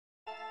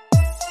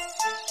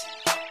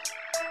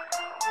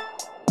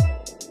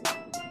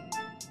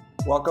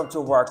Welcome to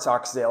Work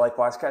Talks Daily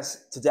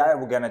Podcast. Today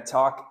we're going to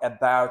talk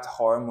about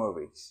horror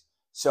movies.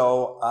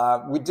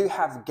 We do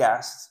have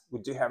guests. We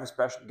do have a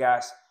special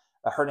guest.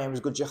 Her name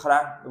is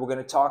Guljakhra. We're going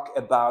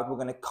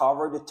to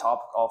cover the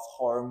topic of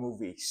horror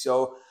movies.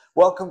 So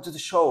welcome to the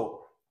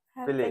show,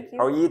 Billy. Thank you.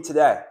 How are you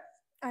today?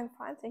 I'm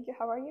fine, thank you.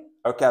 How are you?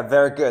 Okay,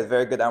 very good,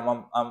 very good.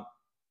 I'm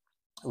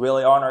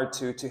really honored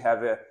to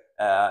have you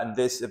in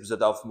this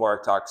episode of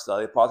Work Talks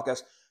Daily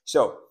Podcast.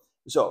 So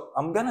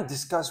I'm gonna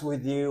discuss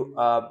with you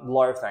a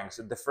lot of things.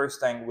 The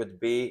first thing would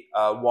be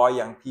why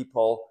young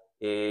people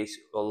is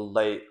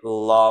they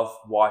love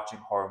watching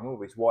horror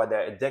movies, why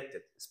they're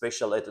addicted,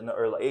 especially at an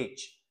early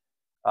age.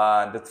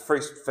 The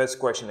first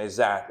question is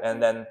that,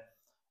 and then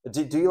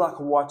do you like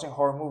watching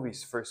horror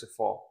movies first of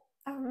all?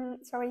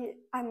 Sorry,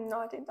 I'm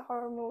not into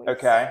horror movies.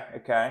 Okay.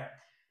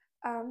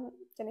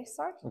 Can I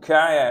start? Okay,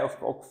 yeah, of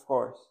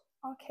course.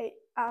 Okay.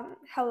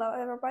 Hello,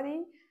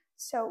 everybody.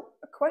 So,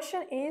 a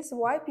question is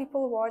why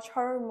people watch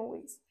horror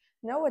movies.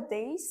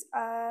 Nowadays,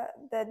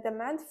 the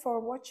demand for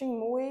watching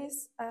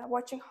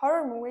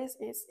horror movies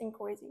is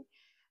increasing.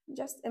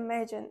 Just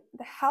imagine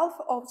the half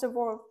of the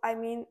world, I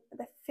mean,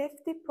 the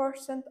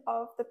 50%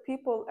 of the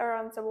people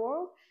around the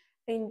world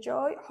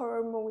enjoy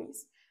horror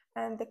movies.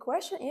 And the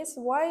question is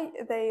why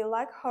they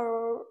like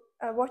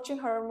watching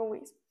horror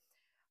movies.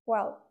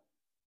 Well,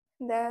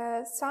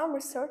 some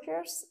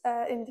researchers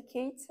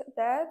indicate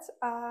that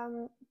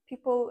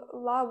people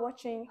love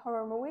watching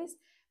horror movies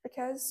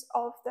because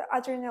of the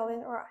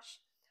adrenaline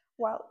rush.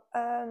 While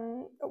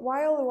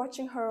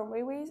watching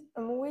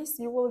movies,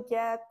 you will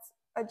get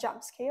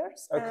jump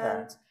scares, Okay.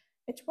 and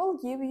it will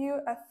give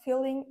you a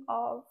feeling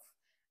of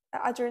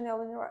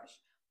adrenaline rush.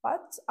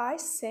 But I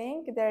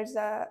think there's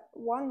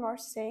one more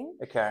thing.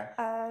 Okay.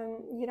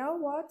 You know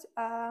what?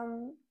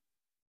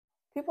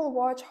 People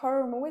watch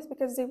horror movies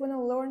because they want to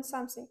learn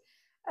something.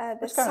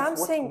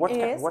 Something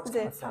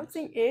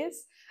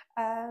is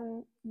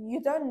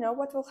you don't know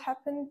what will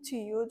happen to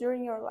you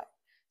during your life.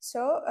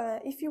 So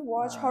if you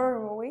watch horror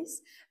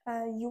movies,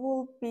 you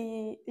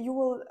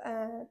will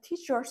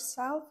teach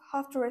yourself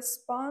how to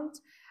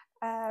respond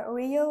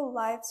real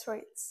life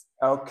threats.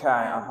 Okay,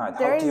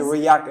 how do you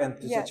react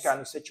into such kind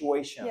of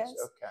situations? Yes.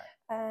 Okay.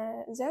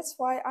 That's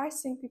why I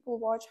think people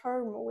watch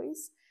horror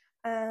movies.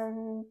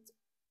 And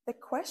the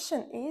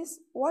question is,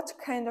 what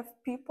kind of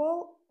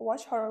people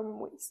watch horror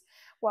movies?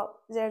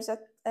 Well, there's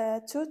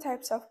two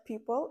types of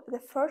people. The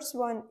first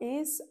one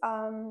is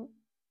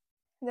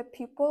the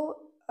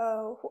people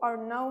who are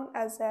known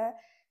as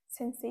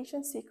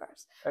sensation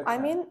seekers. Okay. I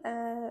mean,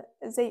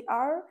 they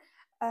are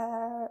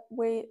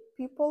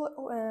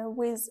people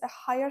with a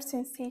higher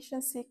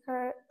sensation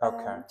seeker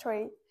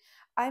trait.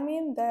 I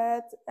mean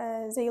that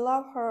they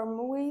love horror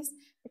movies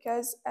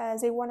because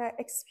they want to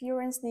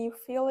experience new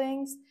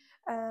feelings.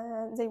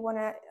 They want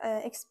to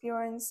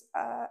experience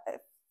a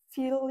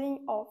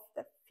feeling of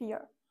the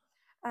fear.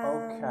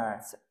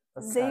 And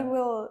they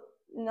will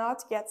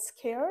not get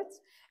scared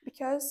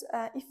because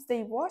if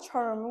they watch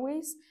horror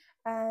movies,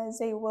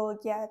 they will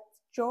get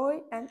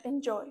joy and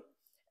enjoy.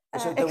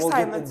 So they will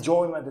get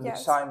enjoyment and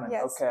excitement.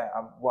 Yes. Okay,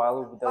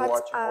 while they're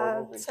watching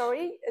horror movies.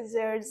 Sorry,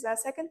 there's a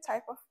second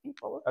type of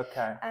people.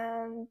 Okay.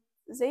 And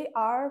they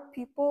are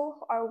people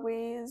who are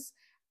with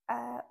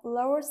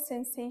lower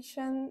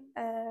sensation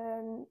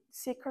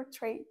seeker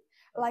trait,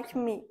 like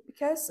me,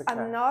 because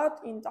I'm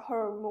not into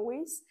horror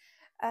movies.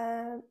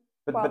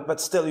 But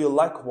still, you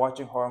like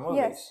watching horror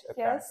movies.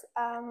 Yes.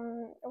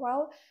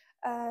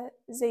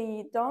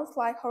 They don't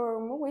like horror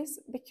movies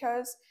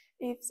because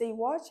if they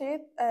watch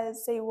it,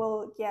 they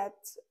will get.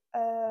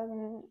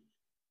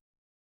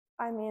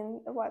 I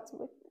mean, what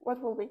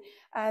will be?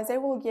 They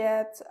will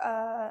get.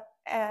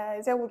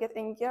 They will get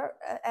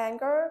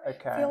anger,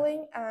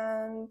 feeling,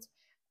 and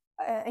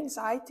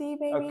anxiety,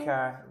 maybe.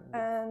 Okay.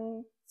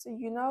 And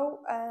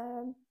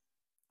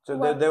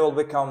so they will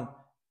become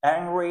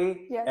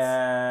angry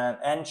and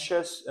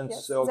anxious, and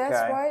so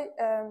that's why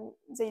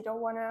they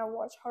don't want to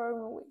watch horror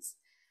movies,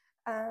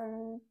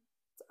 and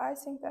I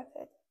think that's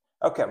it.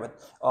 Okay, but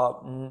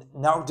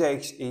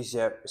nowadays is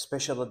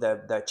especially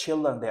the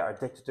children, they are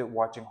addicted to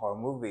watching horror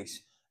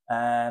movies,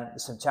 and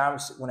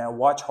sometimes when I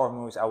watch horror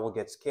movies I will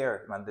get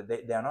scared. Man,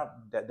 they are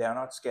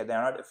not scared, they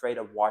are not afraid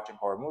of watching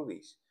horror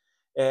movies.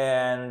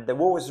 And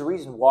what was the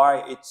reason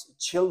why it's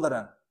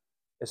children?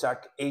 It's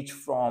like age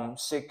from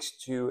 6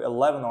 to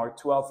 11 or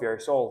 12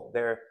 years old.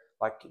 They're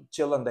like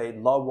children. They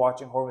love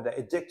watching horror. They're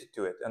addicted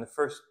to it. And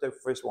the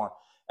first one,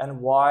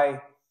 and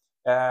why?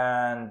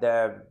 And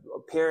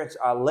parents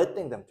are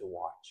letting them to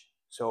watch.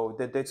 So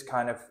that's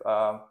kind of.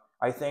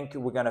 I think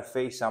we're gonna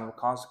face some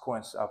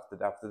consequence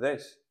after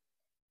this.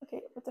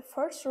 Okay, but the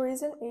first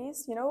reason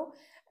is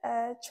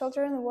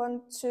children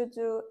want to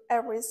do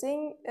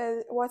everything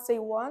what they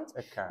want,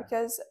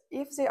 because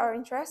if they are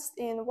interested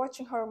in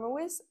watching horror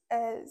movies,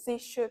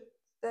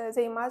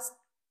 they must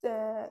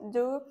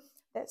do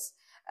this.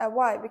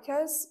 Why?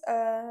 Because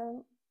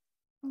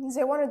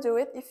they want to do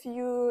it. If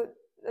you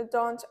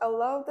don't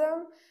allow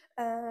them,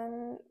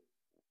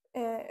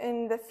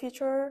 in the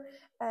future,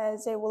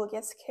 they will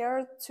get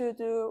scared to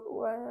do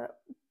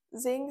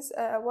things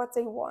what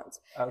they want,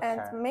 and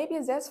Okay. maybe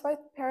that's why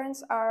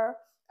parents are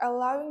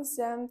allowing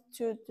them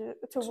to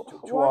To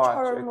watch watch.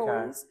 horror Okay.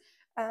 movies.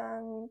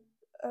 And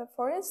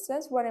for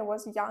instance, when I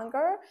was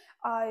younger,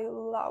 I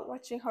love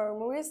watching horror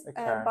movies,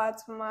 Okay. but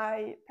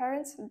my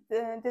parents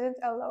didn't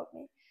allow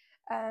me.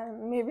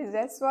 Maybe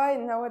that's why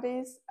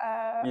nowadays.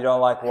 You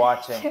don't like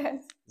watching,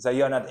 Yes, so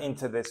you're not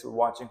into this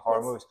watching horror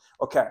yes, movies.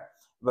 Okay,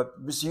 but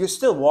so you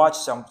still watch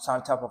some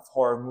type of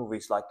horror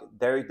movies, like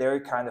very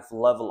kind of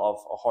level of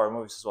horror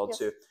movies as well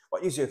too. yes.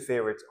 What is your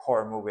favorite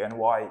horror movie and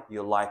why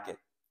you like it?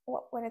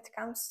 Well, when it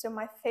comes to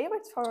my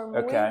favorite horror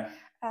movie, Okay,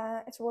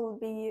 it will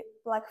be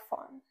Black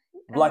Phone.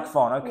 Black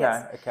Phone. Okay,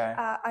 Yes, okay,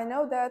 I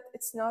know that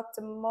it's not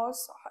the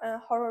most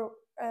horror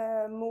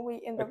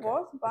movie in the okay,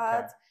 world, okay,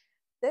 but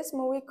this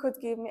movie could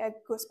give me a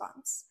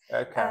goosebumps.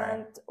 okay,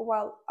 And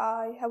well,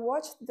 I have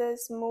watched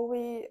this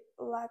movie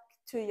like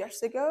 2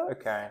 years ago,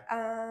 okay.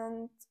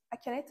 and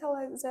can I tell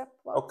you the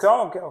plot? Okay,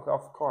 okay, okay,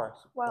 of course,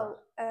 of course. Well,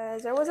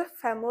 there was a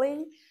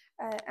family,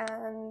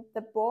 and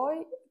the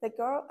boy, the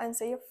girl, and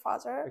their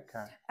father,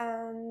 Okay.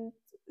 and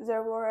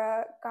there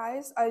were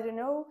guys. I don't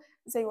know.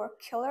 They were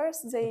killers.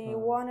 They Mhm.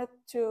 wanted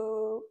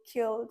to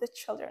kill the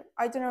children.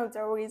 I don't know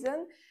the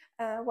reason.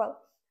 Well,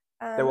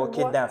 They will and what?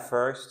 kidnap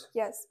first,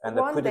 Yes, and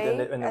they one put it day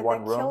in the the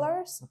one room.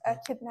 killers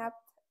Mhm.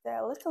 kidnapped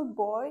the little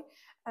boy,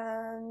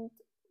 and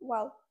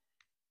well,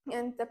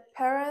 and the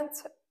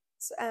parents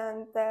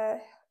and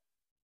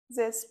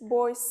this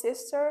boy's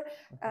sister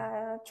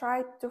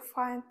tried to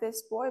find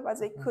this boy, but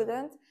they Mhm.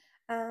 couldn't.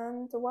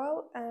 And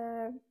well,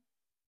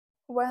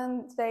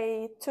 when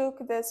they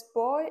took this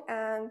boy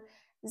and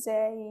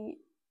they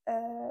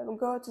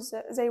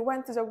they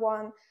went to the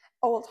one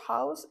old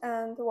house,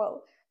 and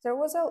well, there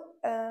was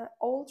a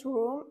old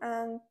room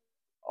and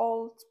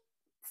old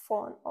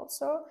phone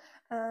also.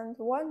 And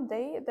one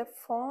day the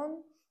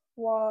phone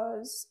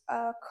was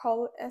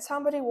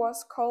somebody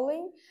was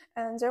calling,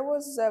 and there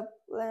was a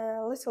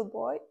little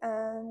boy,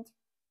 and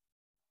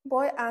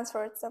boy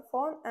answered the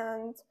phone,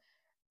 and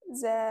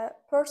the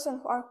person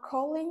who are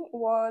calling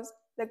was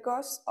the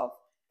ghost of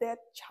that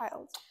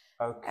child.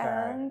 Okay,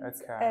 And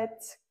okay,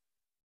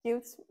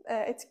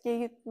 it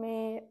gave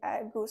me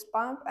a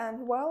goosebump.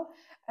 And well,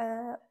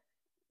 uh,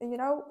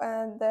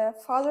 the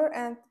father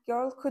and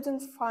girl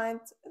couldn't find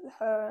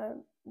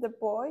the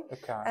boy,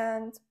 okay,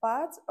 and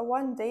but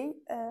one day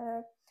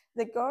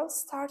the girl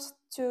starts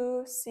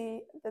to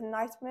see the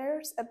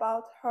nightmares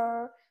about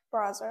her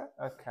brother.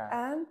 okay.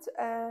 And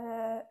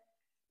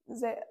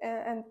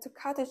and to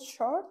cut it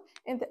short,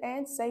 in the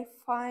end they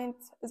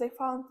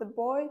found the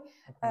boy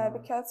Mhm.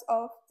 because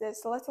of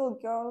this little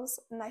girl's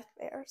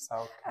nightmares.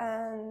 Okay.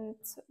 And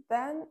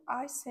then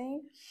I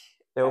think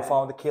They will uh,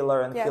 find the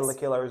killer and kill the yes,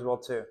 killer as well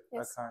too.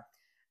 yes, Okay.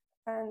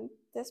 and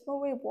this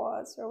movie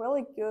was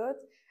really good.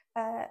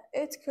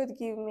 It could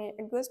give me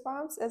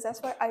goosebumps, and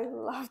that's why I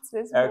loved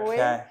this movie.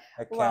 Okay.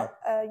 Okay. Well,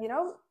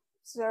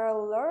 there are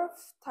a lot of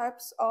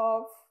types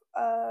of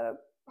uh,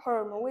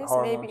 horror movies.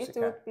 Horror Maybe movies. it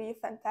Okay. would be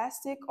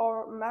fantastic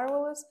or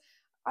marvelous.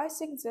 I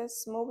think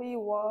this movie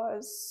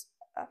was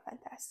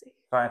fantastic.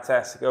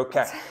 Fantastic.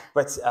 Okay. Yes.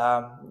 But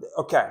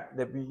okay,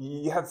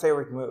 you have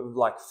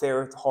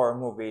favorite horror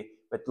movie,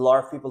 but a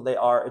lot of people they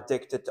are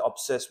addicted,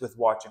 obsessed with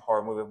watching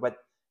horror movie. But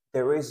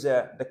there is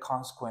the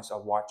consequence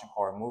of watching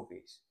horror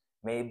movies.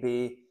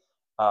 Maybe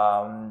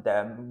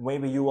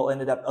maybe you will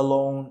end up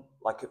alone.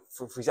 Like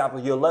for example,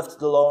 you're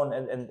left alone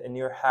in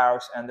your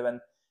house, and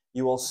then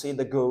you will see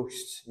the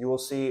ghosts, you will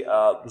see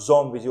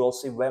zombies, you will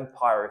see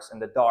vampires in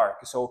the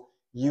dark. So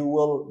you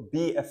will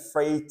be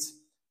afraid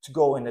to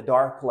go in the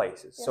dark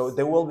places. So Yes.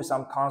 there will be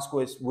some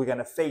consequences we're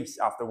gonna face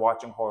after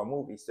watching horror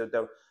movies.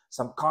 So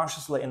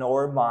subconsciously in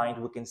our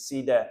mind we can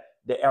see the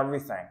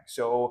everything.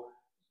 So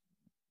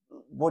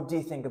what do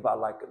you think about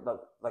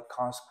like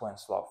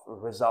consequence of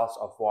results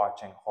of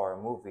watching horror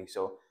movies?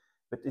 So,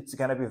 but it's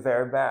gonna be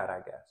very bad, I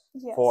guess,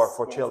 Yes. for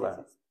Yes. Yes.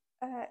 children.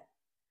 Yes.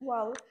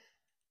 Well,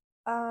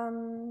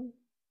 um,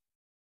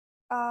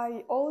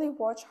 I only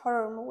watch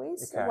horror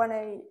movies Okay.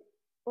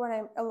 when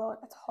I'm alone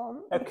at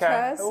home, Okay.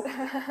 because Oof.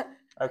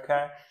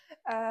 Okay.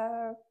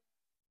 uh,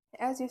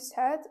 as you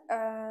said,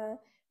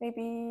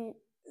 maybe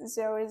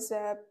there is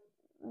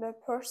the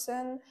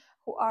person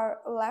who are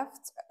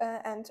left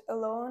and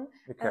alone,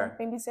 Okay. and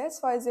maybe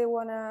that's why they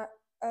wanna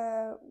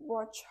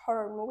watch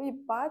horror movie,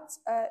 but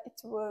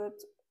it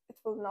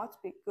will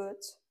not be good,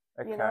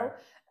 you Okay.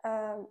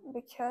 know,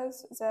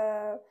 because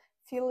the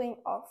feeling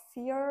of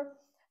fear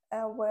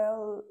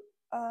will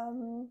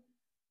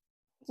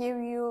give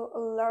you a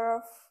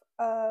lot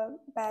of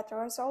bad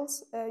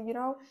results.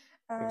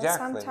 Exactly.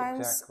 Sometimes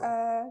Exactly.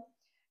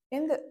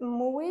 in the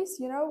movies,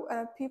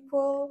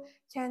 people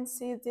can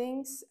see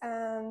things,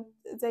 and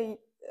the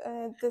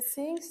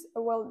things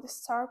will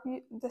disturb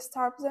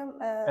them.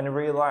 In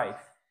real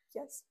life.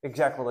 Yes,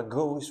 Exactly, like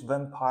ghosts,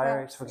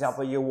 vampires. yes, For yes,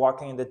 example, you're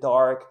walking in the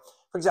dark.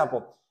 For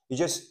example, you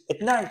just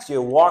at night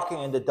you're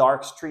walking in the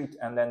dark street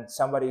and then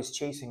somebody is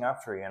chasing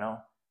after you, you know.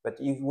 But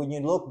when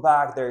you look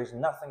back, there is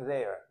nothing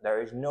there.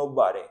 There is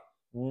nobody,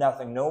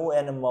 nothing, no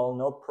animal,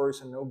 no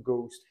person, no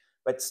ghost.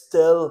 but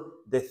still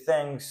the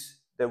things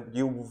that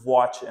you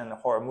watch in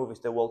horror movies,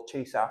 they will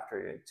chase after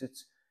you.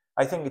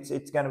 I think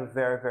it's gonna be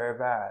very, very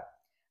bad.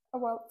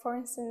 Well, for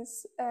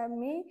instance,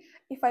 me,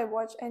 if I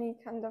watch any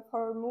kind of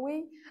horror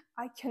movie,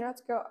 I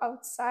cannot go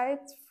outside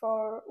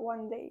for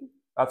one day.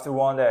 After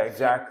one day, Yes.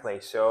 exactly.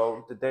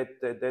 So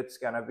that's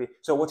gonna be.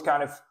 So what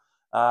kind of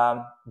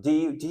do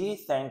you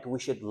think we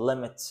should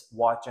limit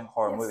watching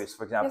horror Yes. movies?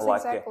 For example,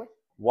 Yes, like exactly.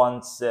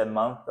 once a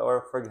month,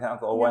 or for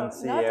example, No,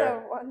 once a not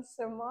year. once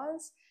a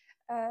month.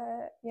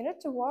 You need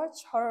to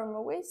watch horror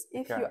movies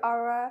if Okay. you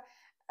are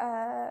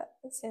a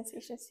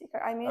sensation seeker.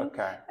 I mean,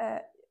 Okay.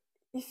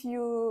 if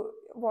you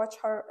watch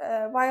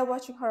horror while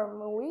watching horror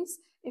movies,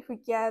 if we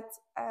get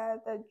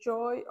the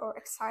joy or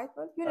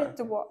excitement, you need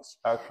to Okay. watch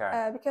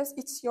Okay. because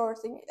it's your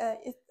thing.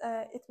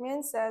 It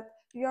means that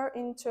you are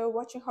into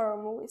watching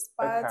horror movies,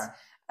 but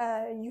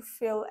Okay. you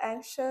feel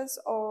anxious,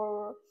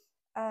 or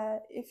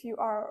if you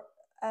are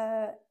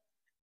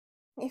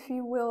if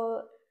you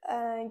will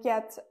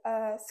get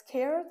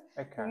scared,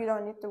 Okay. you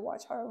don't need to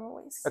watch horror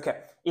movies. Okay.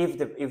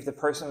 If the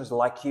person is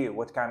like you,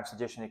 what kind of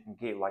suggestion you can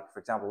give? Like, for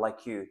example,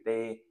 like you,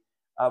 they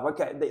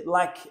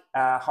like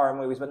horror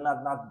movies, but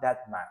not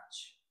that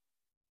much.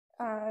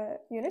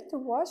 You need to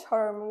watch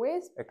horror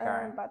movies,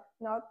 Okay. but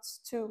not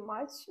too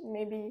much.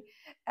 Maybe,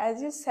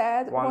 as you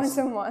said, Once once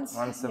a month.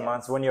 once a Yes.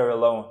 month when you're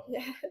alone.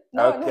 Yeah.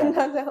 No, Okay.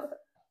 no, no.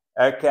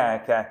 Okay.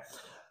 Okay.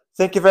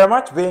 Thank you very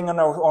much being on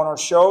our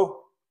show.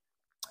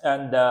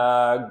 And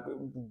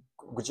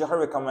would you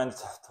recommend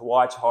to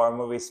watch horror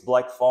movies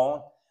Black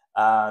Phone?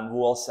 And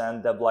we'll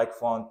send the Black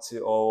Phone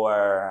to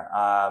our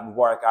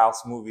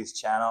Workouts Movies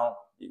channel.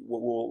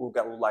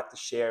 Would like to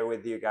share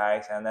with you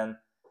guys. And then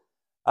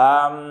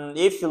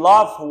if you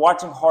love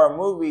watching horror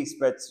movies,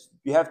 but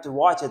you have to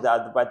watch it,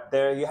 but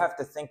there you have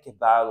to think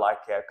about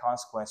like a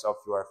consequence of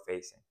you are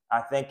facing.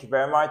 I thank you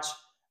very much,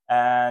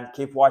 and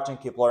keep watching,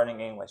 keep learning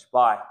English.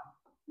 Bye.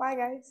 Bye,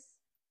 guys.